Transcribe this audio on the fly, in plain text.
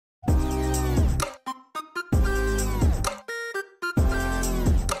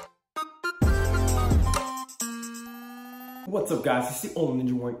What's up, guys? It's the old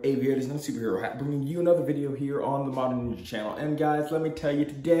ninja wearing aviators and a superhero hat, bringing you another video here on the Modern Ninja channel. And guys, let me tell you,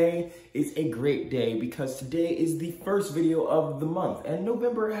 today is a great day because today is the first video of the month, and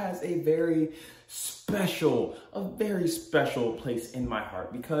November has a very special place in my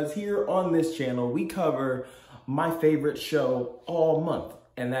heart because here on this channel we cover my favorite show all month,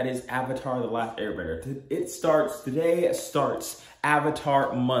 and that is Avatar: The Last Airbender. Today starts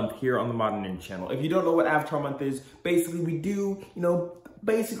Avatar month here on the Modern Ninja channel. If you don't know what Avatar month is, basically we do,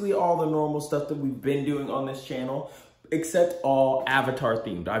 basically all the normal stuff that we've been doing on this channel, except all Avatar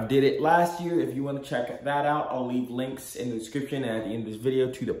themed. I did it last year. If you want to check that out, I'll leave links in the description and at the end of this video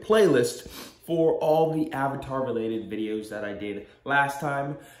to the playlist for all the Avatar related videos that I did last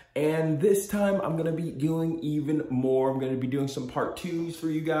time. And this time I'm gonna be doing even more. I'm gonna be doing some part 2s for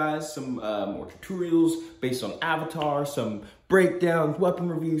you guys, some more tutorials based on Avatar, some breakdowns, weapon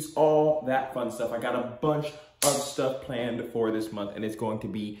reviews, all that fun stuff. I got a bunch of stuff planned for this month and it's going to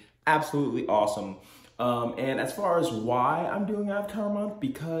be absolutely awesome. And as far as why I'm doing Avatar month,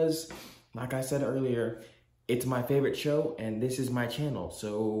 because like I said earlier, it's my favorite show and this is my channel,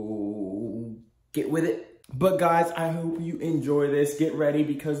 so get with it. But guys, I hope you enjoy this. Get ready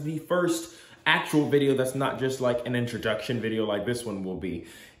because the first actual video that's not just like an introduction video like this one will be,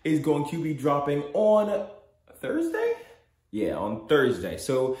 is going to be dropping on Thursday? Yeah, on Thursday.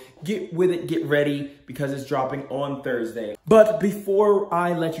 So get with it, get ready because it's dropping on Thursday. But before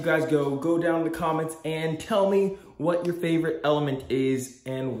I let you guys go down in the comments and tell me what your favorite element is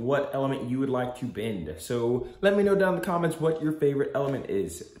and what element you would like to bend. So let me know down in the comments what your favorite element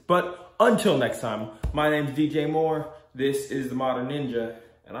is. But until next time, my name's DJ Moore, this is the Modern Ninja,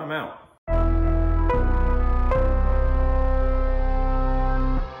 and I'm out.